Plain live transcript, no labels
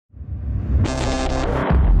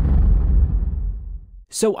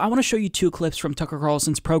So I want to show you two clips from Tucker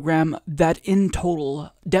Carlson's program that in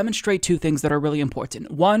total demonstrate two things that are really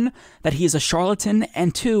important. One, that he is a charlatan,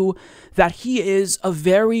 and two, that he is a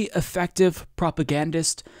very effective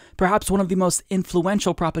propagandist, perhaps one of the most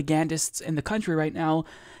influential propagandists in the country right now,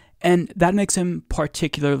 and that makes him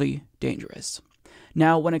particularly dangerous.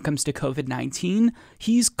 Now, when it comes to COVID-19,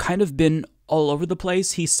 he's kind of been all over the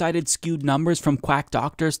place. He cited skewed numbers from quack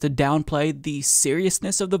doctors to downplay the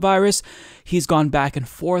seriousness of the virus. He's gone back and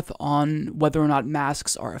forth on whether or not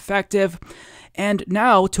masks are effective. And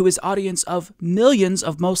now, to his audience of millions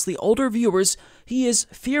of mostly older viewers, he is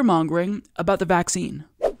fear-mongering about the vaccine.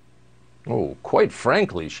 Oh, quite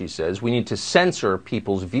frankly, she says, we need to censor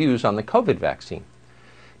people's views on the COVID vaccine.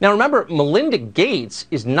 Now remember, Melinda Gates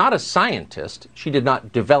is not a scientist. She did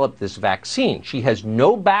not develop this vaccine. She has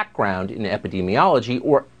no background in epidemiology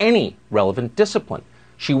or any relevant discipline.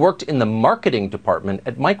 She worked in the marketing department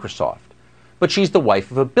at Microsoft. But she's the wife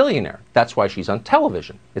of a billionaire. That's why she's on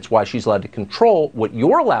television. It's why she's allowed to control what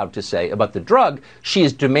you're allowed to say about the drug she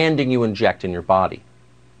is demanding you inject in your body.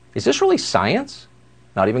 Is this really science?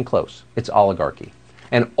 Not even close. It's oligarchy.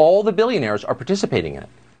 And all the billionaires are participating in it.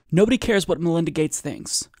 Nobody cares what Melinda Gates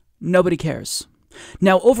thinks. Nobody cares.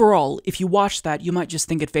 Now, overall, if you watch that, you might just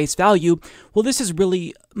think at face value, well, this is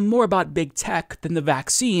really more about big tech than the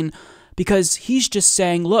vaccine, because he's just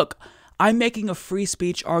saying, look, I'm making a free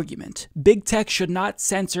speech argument. Big tech should not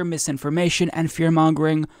censor misinformation and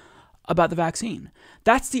fear-mongering about the vaccine.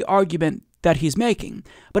 That's the argument that he's making.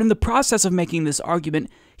 But in the process of making this argument,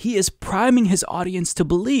 he is priming his audience to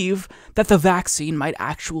believe that the vaccine might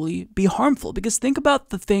actually be harmful. Because think about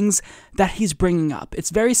the things that he's bringing up. It's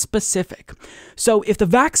very specific. So if the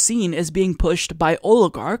vaccine is being pushed by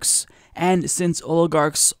oligarchs, and since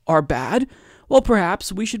oligarchs are bad, well,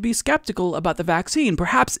 perhaps we should be skeptical about the vaccine.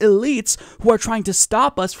 Perhaps elites who are trying to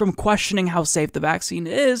stop us from questioning how safe the vaccine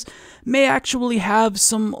is may actually have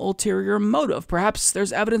some ulterior motive. Perhaps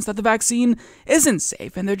there's evidence that the vaccine isn't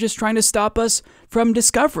safe and they're just trying to stop us from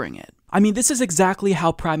discovering it. I mean, this is exactly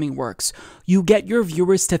how priming works. You get your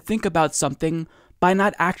viewers to think about something by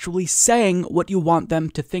not actually saying what you want them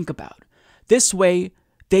to think about. This way,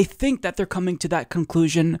 they think that they're coming to that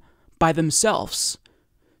conclusion by themselves.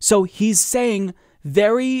 So he's saying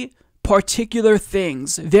very particular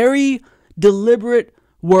things, very deliberate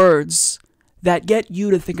words that get you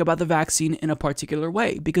to think about the vaccine in a particular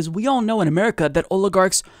way. Because we all know in America that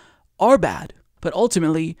oligarchs are bad, but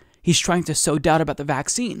ultimately he's trying to sow doubt about the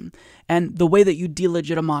vaccine. And the way that you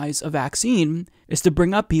delegitimize a vaccine is to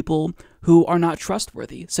bring up people who are not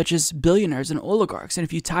trustworthy, such as billionaires and oligarchs. And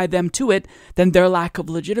if you tie them to it, then their lack of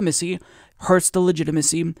legitimacy hurts the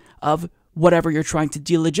legitimacy of whatever you're trying to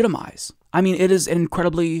delegitimize. I mean, it is an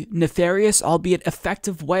incredibly nefarious, albeit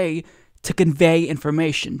effective way to convey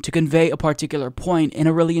information, to convey a particular point in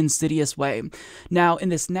a really insidious way. Now, in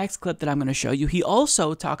this next clip that I'm going to show you, he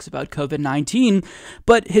also talks about COVID-19,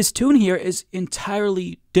 but his tune here is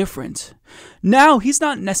entirely different. Now, he's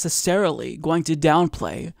not necessarily going to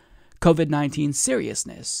downplay COVID-19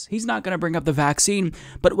 seriousness. He's not going to bring up the vaccine,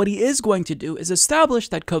 but what he is going to do is establish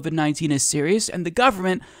that COVID-19 is serious and the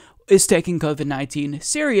government is taking COVID-19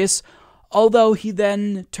 serious, although he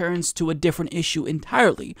then turns to a different issue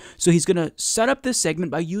entirely. So he's going to set up this segment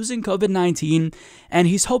by using COVID-19, and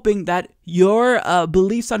he's hoping that your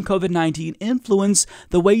beliefs on COVID-19 influence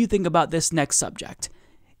the way you think about this next subject,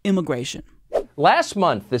 immigration. Last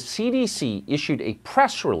month, the CDC issued a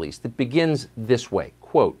press release that begins this way,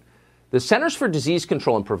 quote, "The Centers for Disease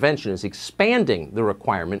Control and Prevention is expanding the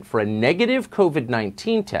requirement for a negative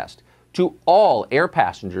COVID-19 test to all air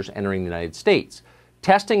passengers entering the United States.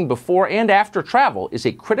 Testing before and after travel is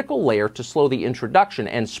a critical layer to slow the introduction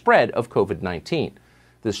and spread of COVID-19.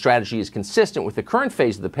 This strategy is consistent with the current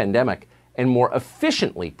phase of the pandemic and more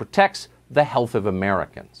efficiently protects the health of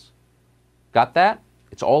Americans." Got that?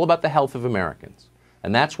 It's all about the health of Americans.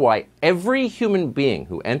 And that's why every human being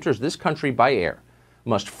who enters this country by air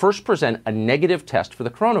must first present a negative test for the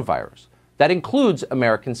coronavirus. That includes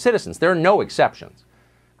American citizens. There are no exceptions.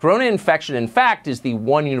 Corona infection, in fact, is the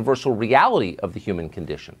one universal reality of the human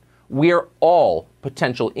condition. We are all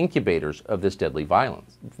potential incubators of this deadly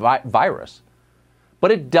virus.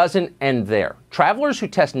 But it doesn't end there. Travelers who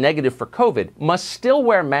test negative for COVID must still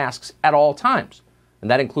wear masks at all times. And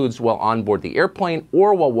that includes while on board the airplane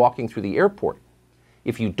or while walking through the airport.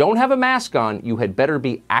 If you don't have a mask on, you had better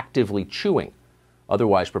be actively chewing.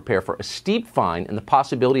 Otherwise, prepare for a steep fine and the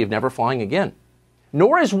possibility of never flying again.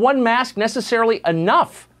 Nor is one mask necessarily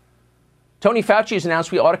enough. Tony Fauci has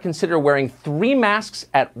announced we ought to consider wearing 3 masks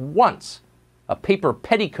at once, a paper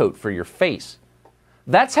petticoat for your face.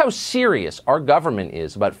 That's how serious our government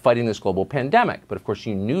is about fighting this global pandemic. But of course,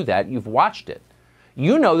 you knew that. You've watched it.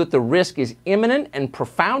 You know that the risk is imminent and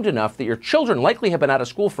profound enough that your children likely have been out of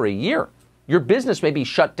school for a year. Your business may be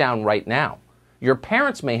shut down right now. Your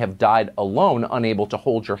parents may have died alone, unable to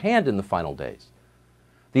hold your hand in the final days.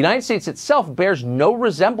 The United States itself bears no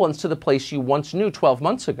resemblance to the place you once knew 12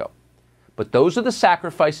 months ago. But those are the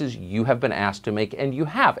sacrifices you have been asked to make, and you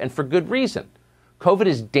have, and for good reason. COVID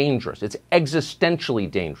is dangerous. It's existentially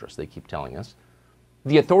dangerous, they keep telling us.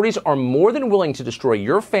 The authorities are more than willing to destroy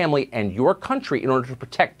your family and your country in order to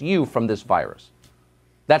protect you from this virus.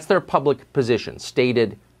 That's their public position,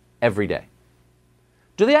 stated every day.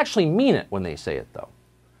 Do they actually mean it when they say it, though?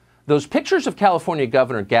 Those pictures of California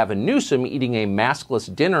Governor Gavin Newsom eating a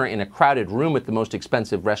maskless dinner in a crowded room at the most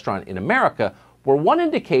expensive restaurant in America were one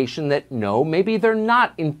indication that no, maybe they're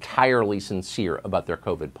not entirely sincere about their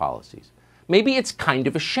COVID policies. Maybe it's kind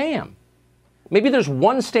of a sham. Maybe there's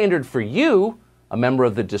one standard for you, a member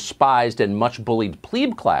of the despised and much bullied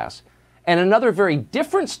plebe class, and another very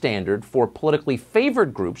different standard for politically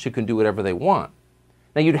favored groups who can do whatever they want.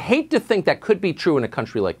 Now, you'd hate to think that could be true in a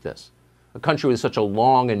country like this, a country with such a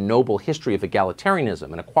long and noble history of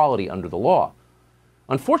egalitarianism and equality under the law.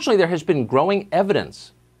 Unfortunately, there has been growing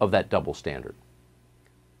evidence of that double standard.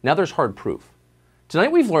 Now there's hard proof.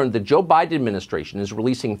 Tonight we've learned the Joe Biden administration is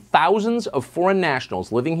releasing thousands of foreign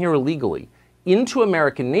nationals living here illegally into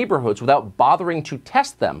American neighborhoods without bothering to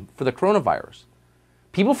test them for the coronavirus.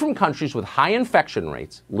 People from countries with high infection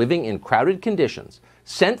rates, living in crowded conditions,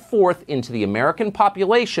 sent forth into the American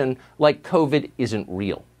population like COVID isn't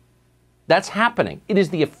real. That's happening. It is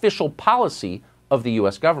the official policy of the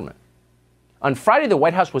U.S. government. On Friday, the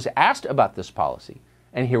White House was asked about this policy,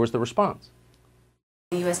 and here was the response.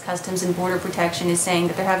 The U.S. Customs and Border Protection is saying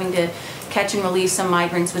that they're having to catch and release some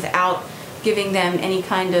migrants without giving them any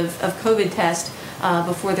kind of COVID test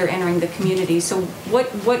before they're entering the community. So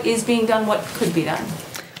what is being done? What could be done?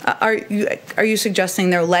 Are you suggesting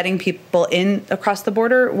they're letting people in across the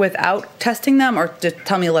border without testing them, or just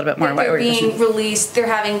tell me a little bit more? They're being released. They're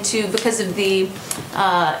having to, because of the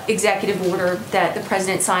executive order that the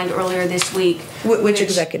president signed earlier this week. Which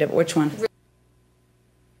executive? Which one?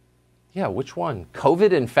 Yeah, which one?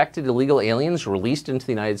 COVID-infected illegal aliens released into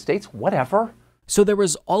the United States? Whatever. So there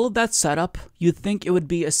was all of that setup. You'd think it would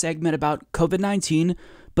be a segment about COVID-19,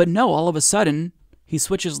 but no, all of a sudden, he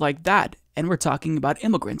switches like that, and we're talking about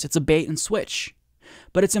immigrants. It's a bait and switch.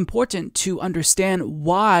 But it's important to understand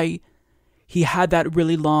why he had that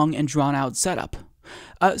really long and drawn-out setup.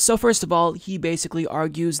 So first of all, he basically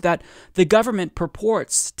argues that the government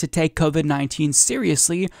purports to take COVID-19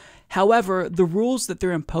 seriously. However, the rules that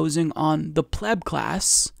they're imposing on the pleb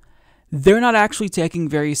class, they're not actually taking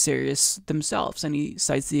very serious themselves. And he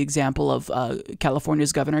cites the example of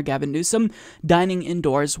California's Governor Gavin Newsom dining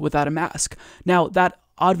indoors without a mask. Now, that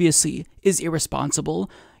obviously is irresponsible.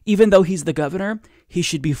 Even though he's the governor, he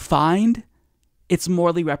should be fined. It's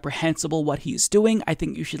morally reprehensible what he's doing. I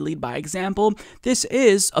think you should lead by example. This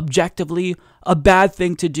is objectively a bad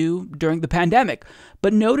thing to do during the pandemic.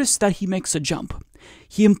 But notice that he makes a jump.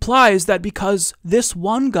 He implies that because this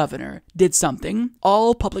one governor did something,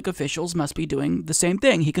 all public officials must be doing the same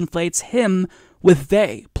thing. He conflates him with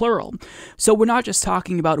they, plural. So we're not just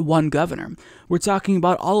talking about one governor. We're talking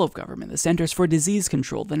about all of government, the Centers for Disease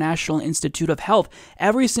Control, the National Institute of Health.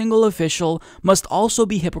 Every single official must also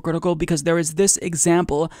be hypocritical because there is this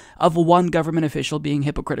example of one government official being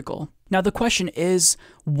hypocritical. Now the question is,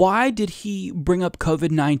 why did he bring up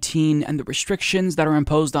COVID-19 and the restrictions that are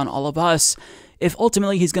imposed on all of us if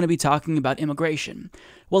ultimately he's going to be talking about immigration?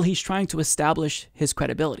 Well, he's trying to establish his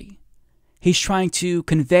credibility. He's trying to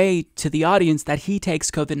convey to the audience that he takes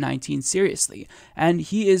COVID-19 seriously, and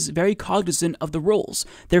he is very cognizant of the rules.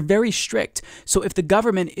 They're very strict. So if the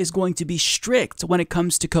government is going to be strict when it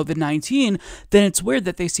comes to COVID-19, then it's weird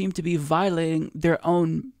that they seem to be violating their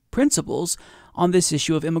own principles on this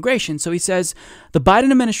issue of immigration. So he says, the Biden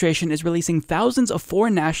administration is releasing thousands of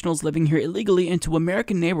foreign nationals living here illegally into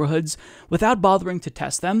American neighborhoods without bothering to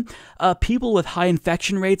test them. People with high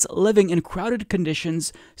infection rates living in crowded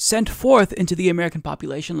conditions sent forth into the American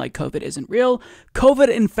population like COVID isn't real.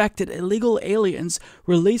 COVID-infected illegal aliens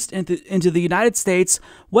released into the United States.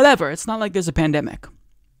 Whatever. It's not like there's a pandemic.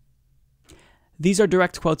 These are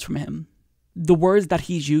direct quotes from him. The words that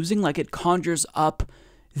he's using, like it conjures up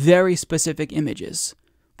very specific images.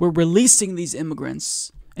 We're releasing these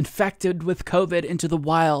immigrants infected with COVID into the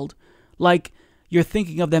wild, like you're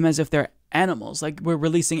thinking of them as if they're animals, like we're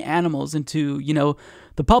releasing animals into,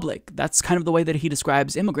 the public. That's kind of the way that he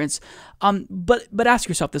describes immigrants. But ask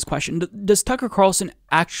yourself this question. Does Tucker Carlson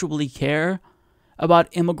actually care about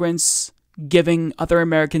immigrants giving other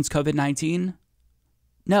Americans COVID-19?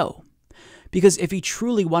 No. Because if he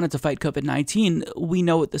truly wanted to fight COVID-19, we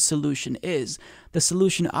know what the solution is. The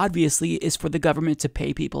solution, obviously, is for the government to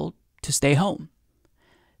pay people to stay home.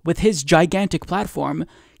 With his gigantic platform,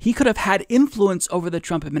 he could have had influence over the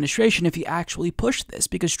Trump administration if he actually pushed this,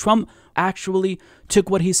 because Trump actually took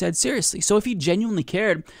what he said seriously. So if he genuinely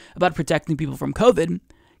cared about protecting people from COVID,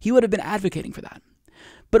 he would have been advocating for that.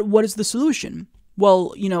 But what is the solution?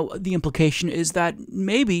 Well, the implication is that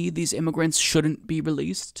maybe these immigrants shouldn't be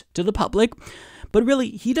released to the public, but really,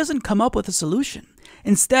 he doesn't come up with a solution.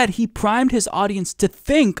 Instead, he primed his audience to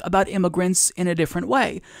think about immigrants in a different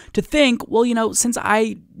way. To think, well, since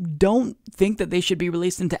I don't think that they should be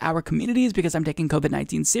released into our communities because I'm taking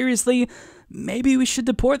COVID-19 seriously, maybe we should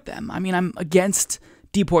deport them. I mean, I'm against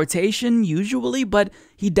deportation usually, but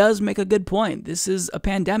he does make a good point. This is a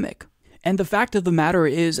pandemic. And the fact of the matter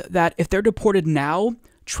is that if they're deported now,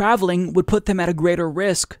 traveling would put them at a greater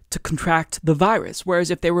risk to contract the virus.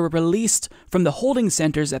 Whereas if they were released from the holding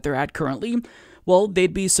centers that they're at currently, well,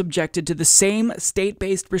 they'd be subjected to the same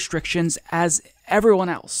state-based restrictions as everyone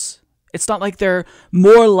else. It's not like they're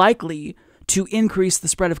more likely to increase the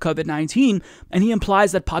spread of COVID-19, and he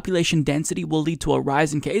implies that population density will lead to a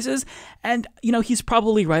rise in cases, and, he's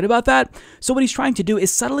probably right about that. So what he's trying to do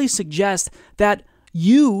is subtly suggest that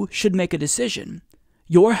you should make a decision.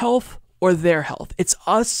 Your health or their health. It's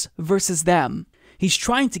us versus them. He's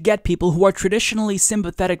trying to get people who are traditionally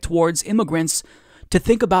sympathetic towards immigrants to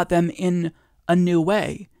think about them in a new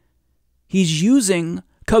way. He's using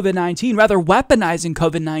COVID-19, rather weaponizing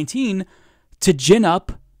COVID-19 to gin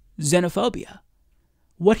up xenophobia.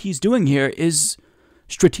 What he's doing here is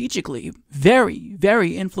strategically very,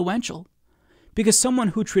 very influential, because someone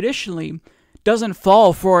who traditionally doesn't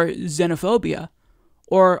fall for xenophobia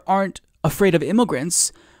or aren't afraid of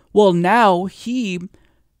immigrants, well, now he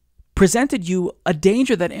presented you a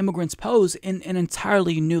danger that immigrants pose in an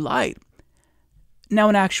entirely new light. Now,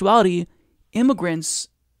 in actuality, immigrants,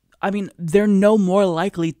 they're no more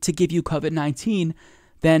likely to give you COVID-19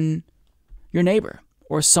 than your neighbor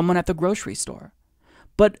or someone at the grocery store.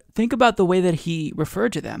 But think about the way that he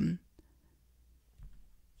referred to them.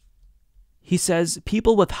 He says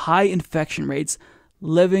people with high infection rates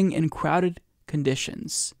living in crowded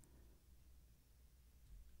conditions.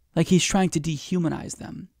 Like he's trying to dehumanize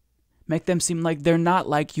them, make them seem like they're not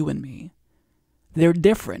like you and me. They're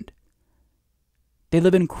different. They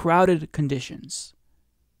live in crowded conditions.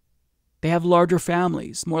 They have larger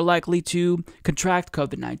families, more likely to contract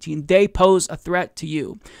COVID-19. They pose a threat to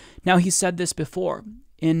you. Now, he said this before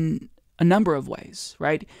in a number of ways,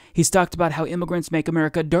 right? He's talked about how immigrants make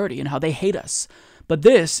America dirty and how they hate us. But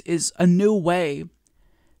this is a new way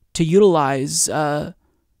to utilize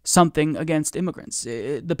something against immigrants,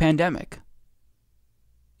 the pandemic.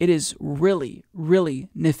 It is really, really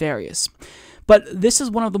nefarious. But this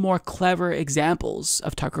is one of the more clever examples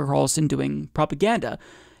of Tucker Carlson doing propaganda.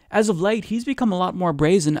 As of late, he's become a lot more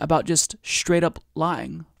brazen about just straight up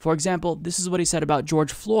lying. For example, this is what he said about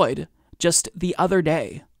George Floyd just the other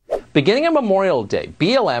day. Beginning on Memorial Day,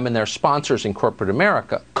 BLM and their sponsors in corporate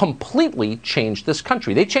America completely changed this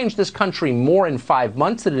country. They changed this country more in 5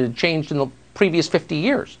 months than it had changed in the previous 50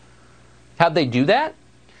 years. How'd they do that?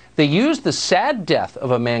 They used the sad death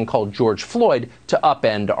of a man called George Floyd to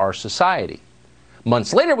upend our society.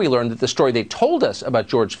 Months later, we learned that the story they told us about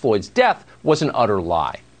George Floyd's death was an utter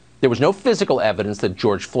lie. There was no physical evidence that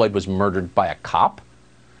George Floyd was murdered by a cop.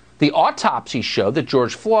 The autopsy showed that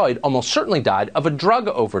George Floyd almost certainly died of a drug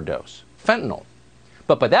overdose, fentanyl.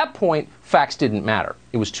 But by that point, facts didn't matter.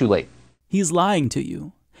 It was too late. He's lying to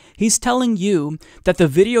you. He's telling you that the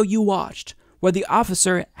video you watched, where the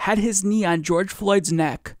officer had his knee on George Floyd's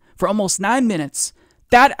neck for almost 9 minutes,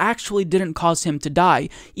 that actually didn't cause him to die,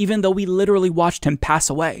 even though we literally watched him pass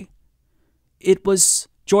away. It was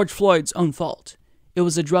George Floyd's own fault. It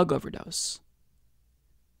was a drug overdose.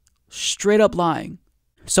 Straight up lying.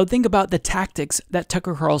 So think about the tactics that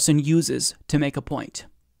Tucker Carlson uses to make a point.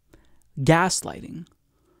 Gaslighting.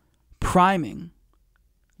 Priming.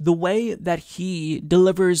 The way that he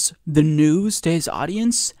delivers the news to his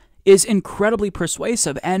audience is incredibly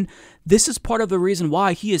persuasive, and this is part of the reason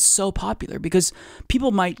why he is so popular, because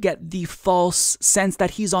people might get the false sense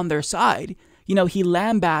that he's on their side. He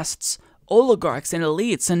lambasts oligarchs and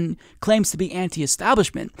elites and claims to be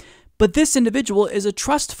anti-establishment, but this individual is a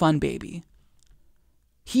trust fund baby.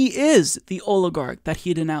 He is the oligarch that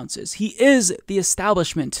he denounces. He is the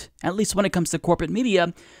establishment, at least when it comes to corporate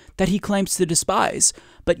media, that he claims to despise.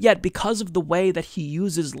 But yet, because of the way that he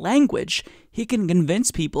uses language, he can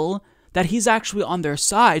convince people that he's actually on their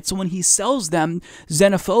side. So when he sells them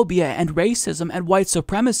xenophobia and racism and white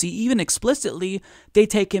supremacy, even explicitly, they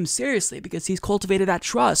take him seriously because he's cultivated that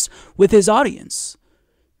trust with his audience.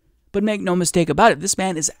 But make no mistake about it, this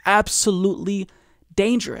man is absolutely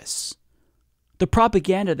dangerous. The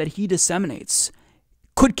propaganda that he disseminates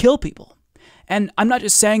could kill people. And I'm not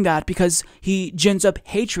just saying that because he gins up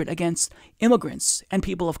hatred against immigrants and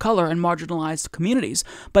people of color and marginalized communities,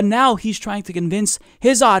 but now he's trying to convince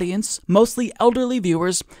his audience, mostly elderly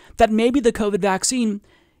viewers, that maybe the COVID vaccine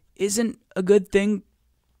isn't a good thing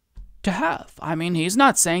to have. I mean, he's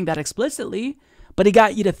not saying that explicitly, but he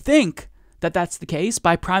got you to think that that's the case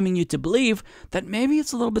by priming you to believe that maybe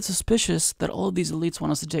it's a little bit suspicious that all of these elites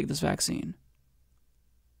want us to take this vaccine.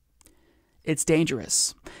 It's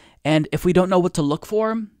dangerous. And if we don't know what to look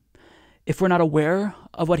for, if we're not aware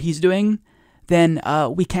of what he's doing, then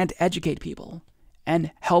we can't educate people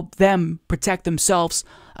and help them protect themselves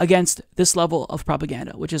against this level of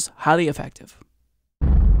propaganda, which is highly effective.